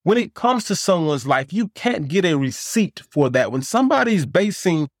When it comes to someone's life, you can't get a receipt for that. When somebody's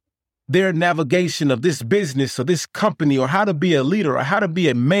basing their navigation of this business or this company or how to be a leader or how to be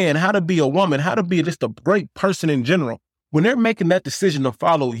a man, how to be a woman, how to be just a great person in general, when they're making that decision to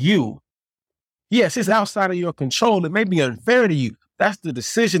follow you, yes, it's outside of your control. It may be unfair to you. That's the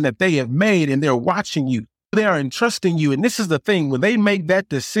decision that they have made, and they're watching you. They are entrusting you. And this is the thing, when they make that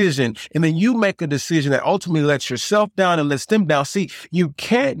decision and then you make a decision that ultimately lets yourself down and lets them down. See, you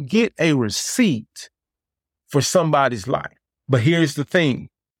can't get a receipt for somebody's life. But here's the thing,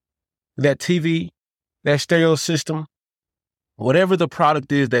 that TV, that stereo system, whatever the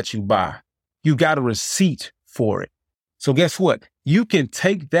product is that you buy, you got a receipt for it. So guess what? You can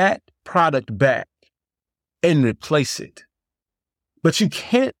take that product back and replace it. But you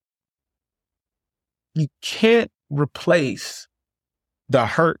can't replace the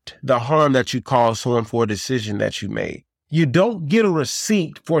hurt, the harm that you caused someone for a decision that you made. You don't get a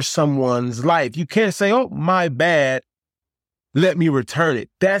receipt for someone's life. You can't say, oh, my bad, let me return it.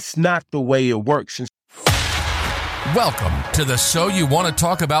 That's not the way it works. Welcome to the So You Want to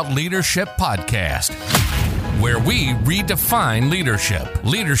Talk About Leadership podcast, where we redefine leadership.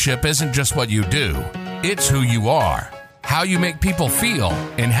 Leadership isn't just what you do, it's who you are, how you make people feel,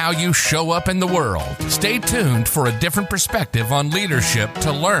 and how you show up in the world. Stay tuned for a different perspective on leadership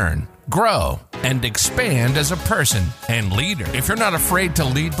to learn, grow, and expand as a person and leader. If you're not afraid to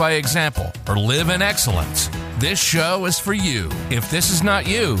lead by example or live in excellence, this show is for you. If this is not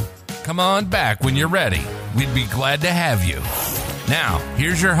you, come on back when you're ready. We'd be glad to have you. Now,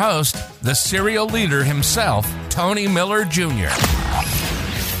 here's your host, the serial leader himself, Tony Miller Jr.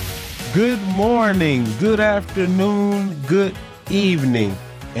 Good morning, good afternoon, good evening,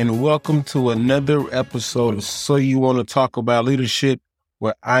 and welcome to another episode of So You Want to Talk About Leadership,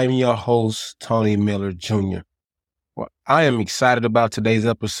 where I'm your host, Tony Miller Jr. Well, I am excited about today's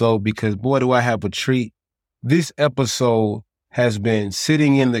episode because, boy, do I have a treat. This episode has been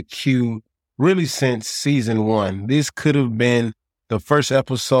sitting in the queue really since season 1. This could have been the first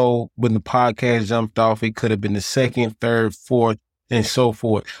episode when the podcast jumped off. It could have been the second, third, fourth, and so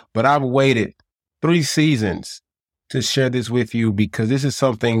forth. But I've waited 3 seasons to share this with you because this is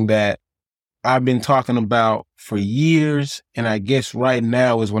something that I've been talking about for years. And I guess right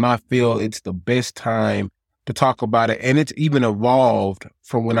now is when I feel it's the best time to talk about it. And it's even evolved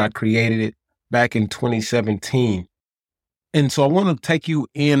from when I created it back in 2017. And so I want to take you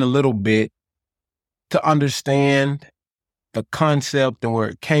in a little bit to understand the concept and where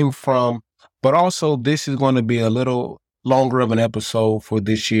it came from. But also this is going to be a little longer of an episode for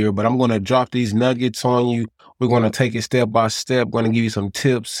this year, but I'm going to drop these nuggets on you. We're going to take it step by step. Going to give you some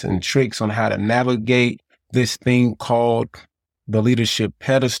tips and tricks on how to navigate this thing called the leadership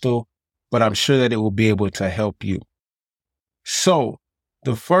pedestal, but I'm sure that it will be able to help you. So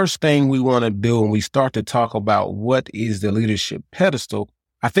the first thing we want to do when we start to talk about what is the leadership pedestal,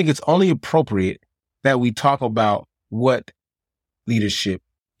 I think it's only appropriate that we talk about what leadership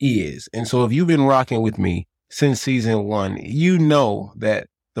is. And so if you've been rocking with me since season 1, you know that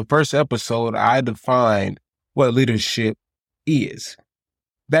the first episode I defined what leadership is.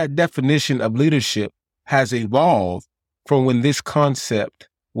 That definition of leadership has evolved from when this concept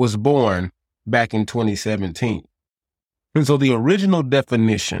was born back in 2017. And so the original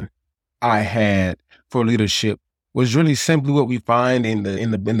definition I had for leadership was really simply what we find in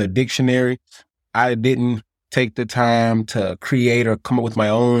the dictionary. I didn't take the time to create or come up with my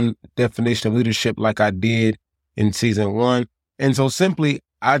own definition of leadership like I did in season 1. And so simply,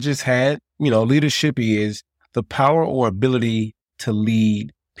 I just had, leadership is the power or ability to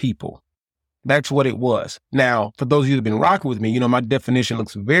lead people. That's what it was. Now, for those of you who've been rocking with me, my definition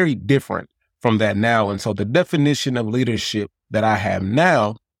looks very different from that now. And so the definition of leadership that I have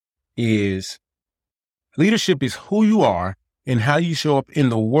now is leadership is who you are and how you show up in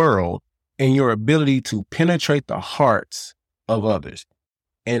the world and your ability to penetrate the hearts of others.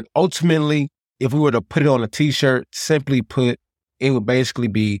 And ultimately, if we were to put it on a t-shirt, simply put, it would basically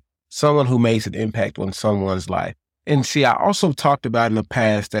be someone who makes an impact on someone's life. And see, I also talked about in the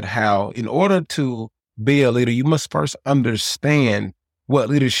past that how in order to be a leader, you must first understand what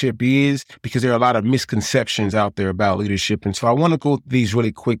leadership is, because there are a lot of misconceptions out there about leadership. And so I want to go through these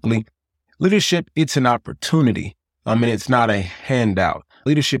really quickly. Leadership, it's an opportunity. It's not a handout.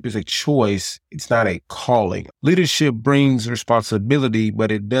 Leadership is a choice. It's not a calling. Leadership brings responsibility,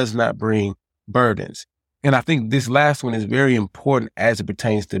 but it does not bring burdens. And I think this last one is very important as it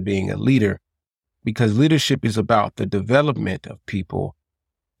pertains to being a leader, because leadership is about the development of people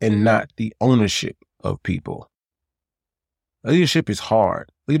and not the ownership of people. Leadership is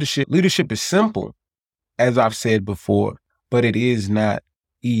hard. Leadership is simple, as I've said before, but it is not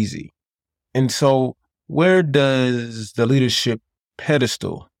easy. And so where does the leadership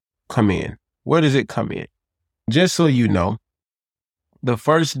pedestal come in? Where does it come in? Just so you know, the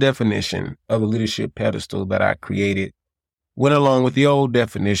first definition of a leadership pedestal that I created went along with the old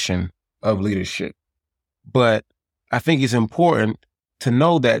definition of leadership. But I think it's important to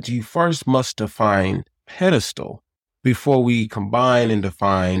know that you first must define pedestal before we combine and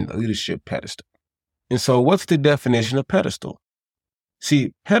define a leadership pedestal. And so what's the definition of pedestal?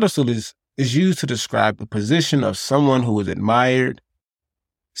 See, pedestal is used to describe the position of someone who is admired,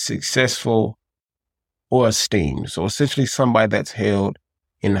 successful, or esteemed. So essentially somebody that's held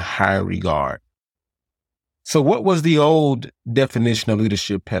in high regard. So what was the old definition of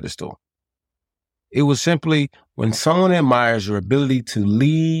leadership pedestal? It was simply when someone admires your ability to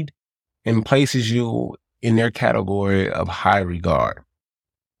lead and places you in their category of high regard.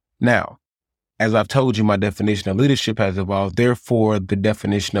 Now, as I've told you, my definition of leadership has evolved. Therefore, the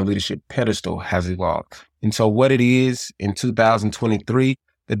definition of leadership pedestal has evolved. And so what it is in 2023,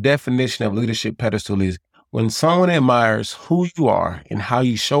 the definition of leadership pedestal is when someone admires who you are and how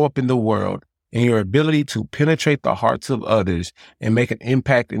you show up in the world and your ability to penetrate the hearts of others and make an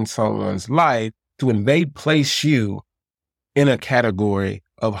impact in someone's life to when they place you in a category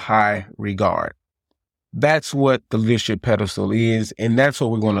of high regard. That's what the leadership pedestal is, and that's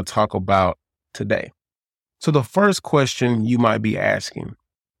what we're going to talk about today. So the first question you might be asking,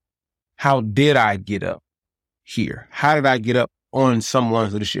 how did I get up here? How did I get up on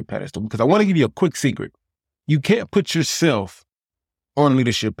someone's leadership pedestal? Because I want to give you a quick secret. You can't put yourself on a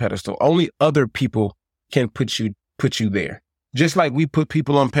leadership pedestal. Only other people can put you there. Just like we put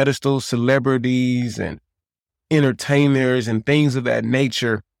people on pedestals, celebrities and entertainers and things of that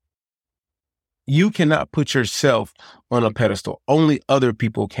nature, you cannot put yourself on a pedestal. Only other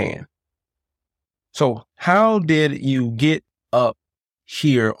people can. So how did you get up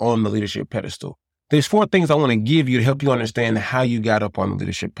here on the leadership pedestal? There's 4 things I want to give you to help you understand how you got up on the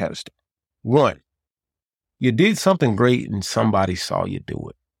leadership pedestal. 1, you did something great and somebody saw you do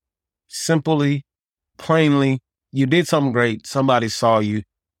it. Simply, plainly, you did something great, somebody saw you,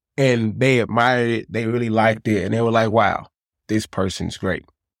 and they admired it, they really liked it, and they were like, wow, this person's great.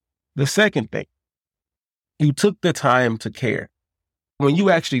 The second thing, you took the time to care. When you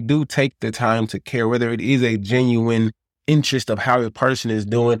actually do take the time to care, whether it is a genuine interest of how a person is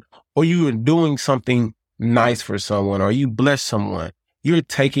doing, or you are doing something nice for someone, or you bless someone, you're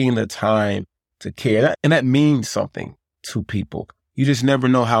taking the time to care. And that means something to people. You just never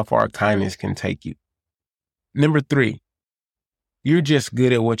know how far kindness can take you. Number 3, you're just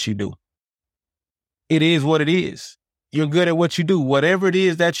good at what you do. It is what it is. You're good at what you do. Whatever it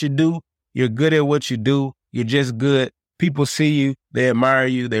is that you do, you're good at what you do. You're just good. People see you, they admire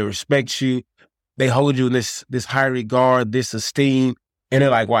you, they respect you, they hold you in this high regard, this esteem, and they're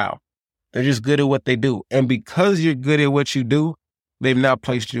like, wow, they're just good at what they do. And because you're good at what you do, they've now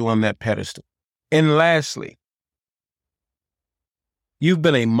placed you on that pedestal. And lastly, you've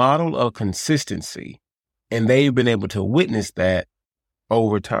been a model of consistency, and they've been able to witness that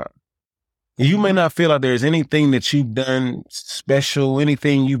over time. You may not feel like there's anything that you've done special,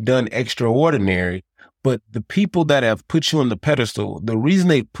 anything you've done extraordinary, but the people that have put you on the pedestal, the reason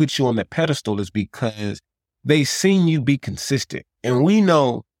they put you on the pedestal is because they've seen you be consistent. And we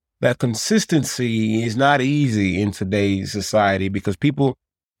know that consistency is not easy in today's society because people,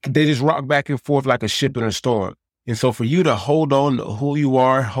 they just rock back and forth like a ship in a storm. And so for you to hold on to who you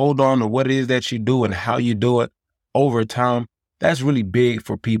are, hold on to what it is that you do and how you do it over time, that's really big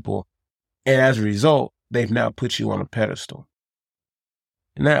for people. And as a result, they've now put you on a pedestal.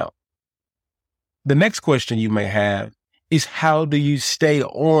 Now, the next question you may have is, how do you stay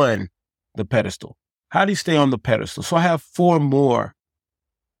on the pedestal? How do you stay on the pedestal? So I have 4 more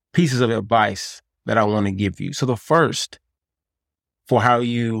pieces of advice that I want to give you. So the first, for how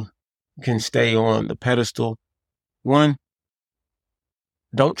you can stay on the pedestal, 1,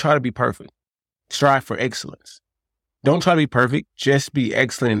 don't try to be perfect. Strive for excellence. Don't try to be perfect. Just be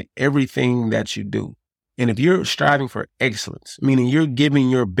excellent in everything that you do. And if you're striving for excellence, meaning you're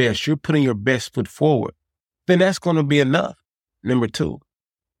giving your best, you're putting your best foot forward, then that's going to be enough. Number 2,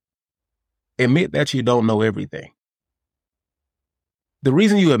 admit that you don't know everything. The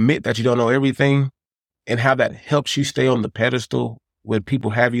reason you admit that you don't know everything and how that helps you stay on the pedestal when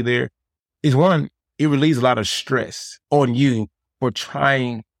people have you there is, 1, it relieves a lot of stress on you for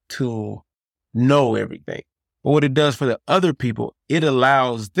trying to know everything. But what it does for the other people, it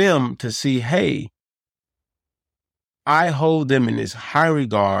allows them to see, hey, I hold them in this high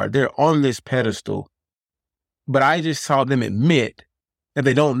regard. They're on this pedestal, but I just saw them admit that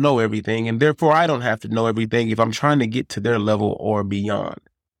they don't know everything. And therefore I don't have to know everything if I'm trying to get to their level or beyond.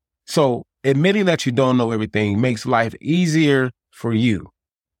 So admitting that you don't know everything makes life easier for you.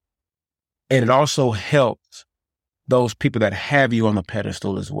 And it also helps those people that have you on the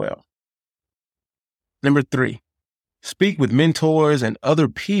pedestal as well. Number 3, speak with mentors and other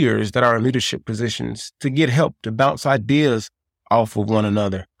peers that are in leadership positions to get help, to bounce ideas off of one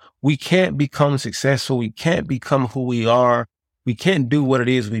another. We can't become successful. We can't become who we are. We can't do what it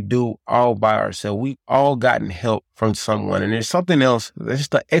is we do all by ourselves. We've all gotten help from someone. And there's something else, that's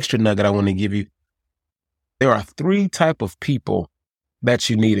just an extra nugget I want to give you. There are 3 types of people that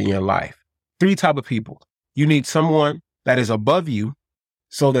you need in your life. 3 types of people. You need someone that is above you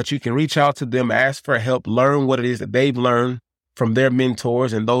so that you can reach out to them, ask for help, learn what it is that they've learned from their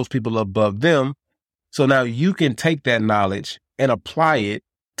mentors and those people above them. So now you can take that knowledge and apply it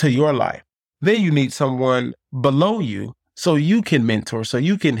to your life. Then you need someone below you so you can mentor, so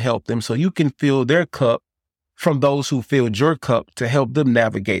you can help them, so you can fill their cup from those who filled your cup to help them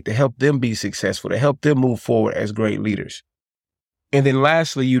navigate, to help them be successful, to help them move forward as great leaders. And then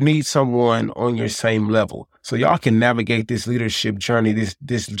lastly, you need someone on your same level so y'all can navigate this leadership journey,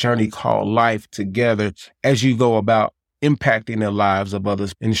 this journey called life together as you go about impacting the lives of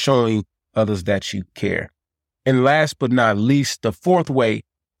others and showing others that you care. And last but not least, the 4th way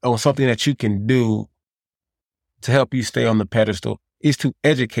on something that you can do to help you stay on the pedestal is to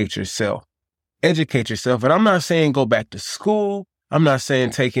educate yourself. Educate yourself. And I'm not saying go back to school. I'm not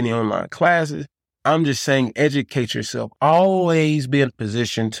saying take any online classes. I'm just saying educate yourself. Always be in a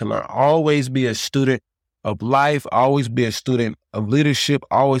position to learn. Always be a student of life. Always be a student of leadership.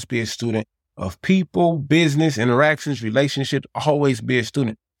 Always be a student of people, business, interactions, relationships. Always be a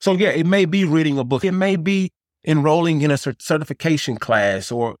student. So yeah, it may be reading a book. It may be enrolling in a certification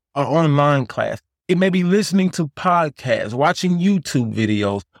class or an online class. It may be listening to podcasts, watching YouTube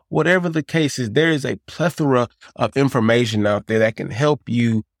videos. Whatever the case is, there is a plethora of information out there that can help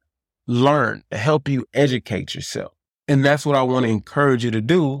you learn, to help you educate yourself. And that's what I want to encourage you to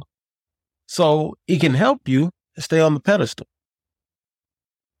do so it can help you stay on the pedestal.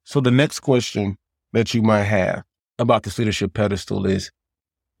 So the next question that you might have about this leadership pedestal is,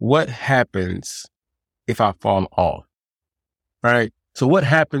 what happens if I fall off? Right? So what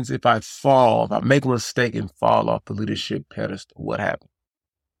happens if I fall, if I make a mistake and fall off the leadership pedestal? What happens?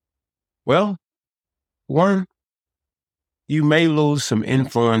 Well, 1, you may lose some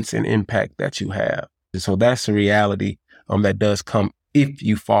influence and impact that you have. So that's the reality that does come if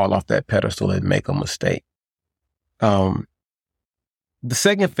you fall off that pedestal and make a mistake. The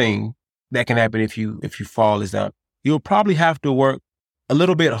second thing that can happen if you fall is that you'll probably have to work a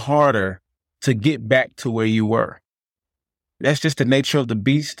little bit harder to get back to where you were. That's just the nature of the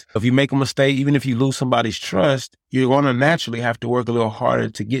beast. If you make a mistake, even if you lose somebody's trust, you're going to naturally have to work a little harder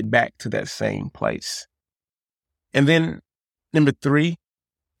to get back to that same place. And then number 3,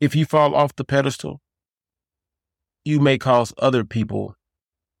 if you fall off the pedestal, you may cause other people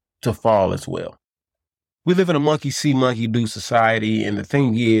to fall as well. We live in a monkey see, monkey do society. And the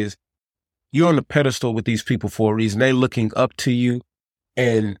thing is, you're on the pedestal with these people for a reason. They're looking up to you,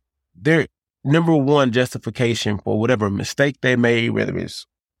 and their number 1 justification for whatever mistake they made, whether it's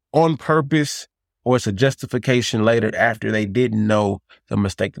on purpose or it's a justification later after they didn't know the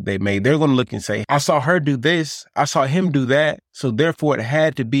mistake that they made. They're going to look and say, I saw her do this. I saw him do that. So therefore it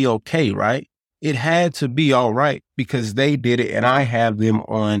had to be okay, right? It had to be all right because they did it and I have them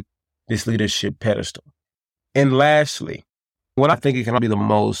on this leadership pedestal. And lastly, what I think it can be the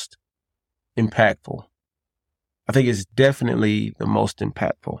most impactful. I think it's definitely the most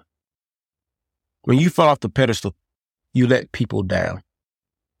impactful. When you fall off the pedestal, you let people down.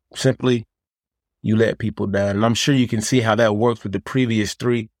 Simply, you let people down. And I'm sure you can see how that works with the previous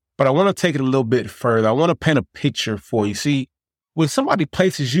 3. But I want to take it a little bit further. I want to paint a picture for you. See, when somebody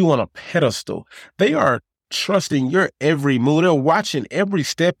places you on a pedestal, they are trusting your every move. They're watching every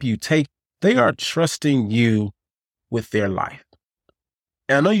step you take. They are trusting you with their life.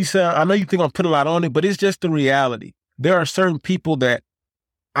 And I know you think I'm putting a lot on it, but it's just the reality. There are certain people that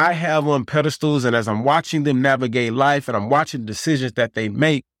I have on pedestals, and as I'm watching them navigate life and I'm watching the decisions that they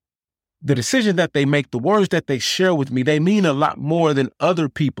make, the words that they share with me, they mean a lot more than other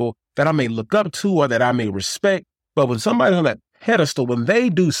people that I may look up to or that I may respect. But when somebody's on that pedestal, when they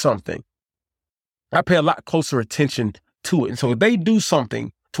do something, I pay a lot closer attention to it. And so if they do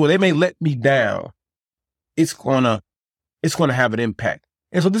something to where they may let me down, it's gonna have an impact.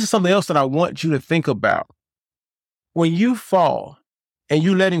 And so this is something else that I want you to think about. When you fall and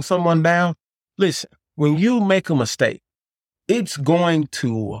you letting someone down, listen, when you make a mistake, it's going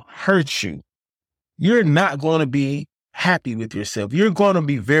to hurt you. You're not going to be happy with yourself. You're going to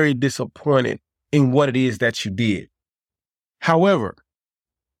be very disappointed in what it is that you did. However,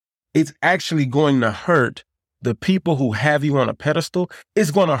 it's actually going to hurt the people who have you on a pedestal.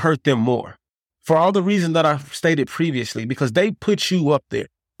 It's going to hurt them more for all the reasons that I stated previously, because they put you up there.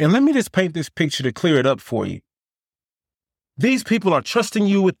 And let me just paint this picture to clear it up for you. These people are trusting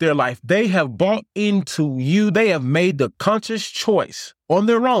you with their life. They have bought into you. They have made the conscious choice on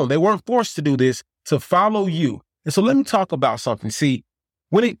their own. They weren't forced to do this, to follow you. And so let me talk about something. See,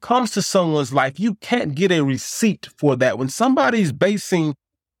 when it comes to someone's life, you can't get a receipt for that. When somebody's basing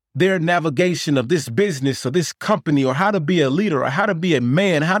their navigation of this business or this company, or how to be a leader, or how to be a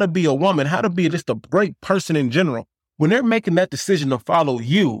man, how to be a woman, how to be just a great person in general, when they're making that decision to follow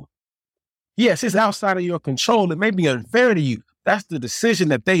you, yes, it's outside of your control. It may be unfair to you. That's the decision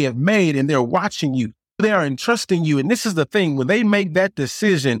that they have made, and they're watching you. They are entrusting you. And this is the thing, when they make that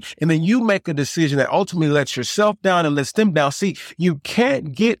decision and then you make a decision that ultimately lets yourself down and lets them down. See, you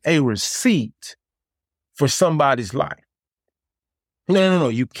can't get a receipt for somebody's life. No.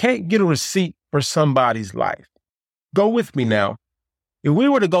 You can't get a receipt for somebody's life. Go with me now. If we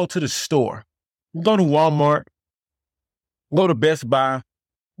were to go to the store, go to Walmart, go to Best Buy,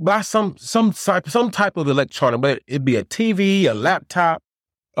 buy some type of electronic, but it'd be a TV, a laptop,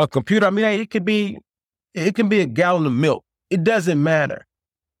 a computer. I mean, it can be a gallon of milk. It doesn't matter.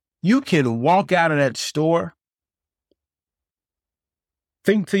 You can walk out of that store,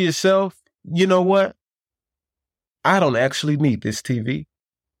 think to yourself, you know what? I don't actually need this TV.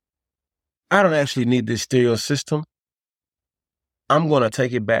 I don't actually need this stereo system. I'm going to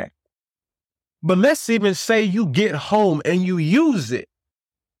take it back. But let's even say you get home and you use it.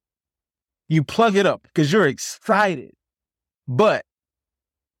 You plug it up because you're excited. But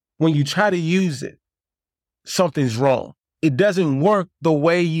when you try to use it, something's wrong. It doesn't work the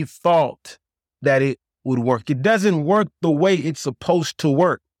way you thought that it would work. It doesn't work the way it's supposed to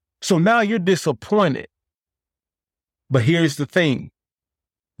work. So now you're disappointed. But here's the thing.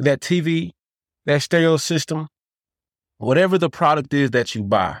 That TV, that stereo system, whatever the product is that you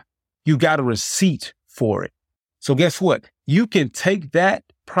buy, you got a receipt for it. So guess what? You can take that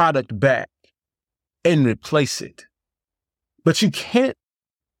product back and replace it. But you can't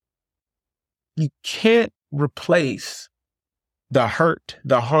replace the hurt,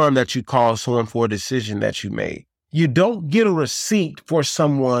 the harm that you caused someone for a decision that you made. You don't get a receipt for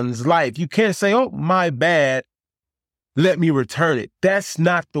someone's life. You can't say, oh, my bad, let me return it. That's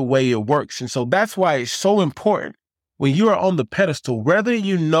not the way it works. And so that's why it's so important when you are on the pedestal, whether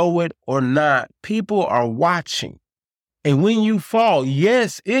you know it or not, people are watching. And when you fall,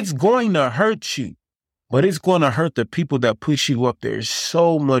 yes, it's going to hurt you, but it's going to hurt the people that push you up there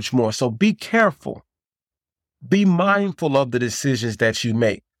so much more. So be careful. Be mindful of the decisions that you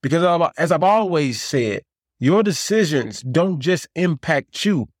make. Because as I've always said, your decisions don't just impact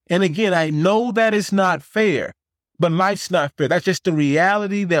you. And again, I know that it's not fair, but life's not fair. That's just the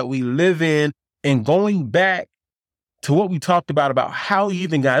reality that we live in. And going back to what we talked about how you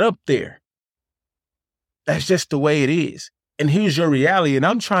even got up there, that's just the way it is. And here's your reality. And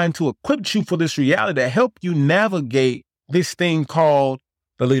I'm trying to equip you for this reality to help you navigate this thing called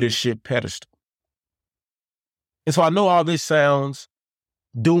the leadership pedestal. And so I know all this sounds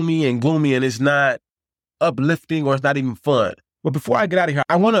doomy and gloomy and it's not uplifting or it's not even fun. But before I get out of here,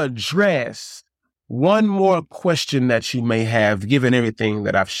 I want to address one more question that you may have given everything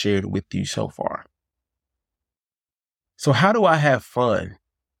that I've shared with you so far. So how do I have fun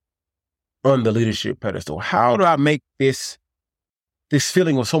on the leadership pedestal? How do I make this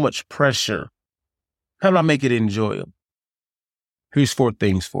feeling of so much pressure, how do I make it enjoyable? Here's 4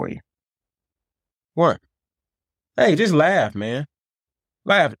 things for you. 1, hey, just laugh, man.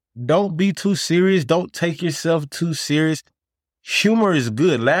 Laugh. Don't be too serious. Don't take yourself too serious. Humor is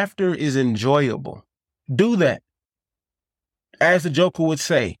good. Laughter is enjoyable. Do that. As the Joker would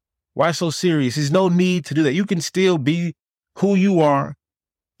say, why so serious? There's no need to do that. You can still be who you are,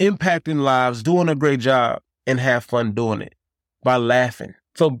 impacting lives, doing a great job, and have fun doing it by laughing.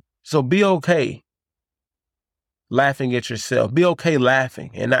 So be okay laughing at yourself. Be okay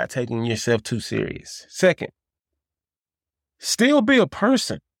laughing and not taking yourself too serious. 2nd, still be a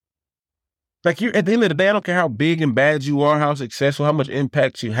person. Like you're at the end of the day, I don't care how big and bad you are, how successful, how much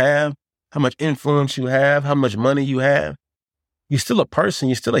impact you have, how much influence you have, how much money you have. You're still a person.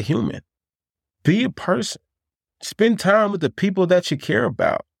 You're still a human. Be a person. Spend time with the people that you care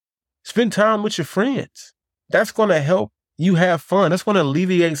about. Spend time with your friends. That's going to help you have fun. That's going to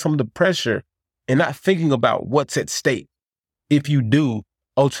alleviate some of the pressure and not thinking about what's at stake if you do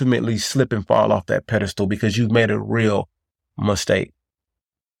ultimately slip and fall off that pedestal because you've made a real mistake.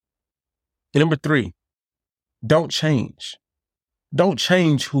 And number 3, don't change. Don't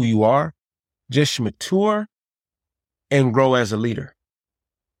change who you are. Just mature and grow as a leader.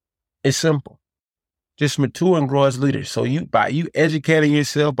 It's simple. Just mature and grow as leaders. So by you educating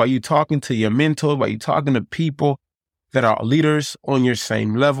yourself, by you talking to your mentor, by you talking to people that are leaders on your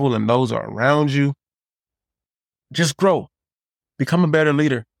same level and those are around you, just grow. Become a better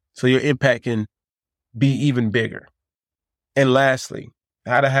leader so your impact can be even bigger. And lastly,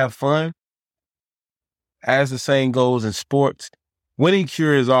 how to have fun. As the saying goes in sports, winning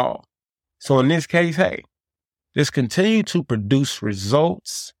cures all. So in this case, hey, just continue to produce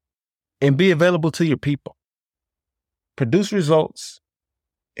results and be available to your people. Produce results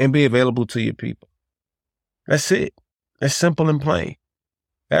and be available to your people. That's it. That's simple and plain.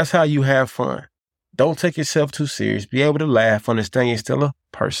 That's how you have fun. Don't take yourself too serious. Be able to laugh, understand you're still a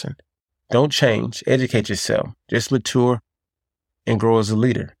person. Don't change. Educate yourself. Just mature and grow as a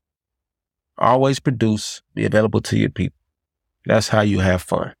leader. Always produce, be available to your people. That's how you have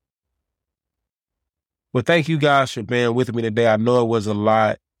fun. Well, thank you guys for being with me today. I know it was a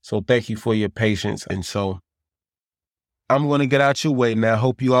lot, so thank you for your patience. And so I'm going to get out your way now.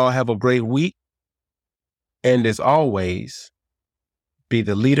 Hope you all have a great week. And as always, be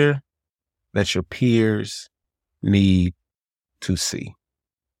the leader that your peers need to see.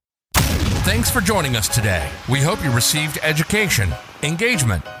 Thanks for joining us today. We hope you received education,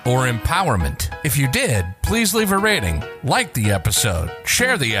 engagement, or empowerment. If you did, please leave a rating, like the episode,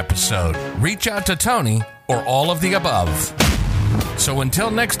 share the episode, reach out to Tony, or all of the above. So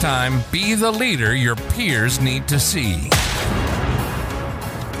until next time, be the leader your peers need to see.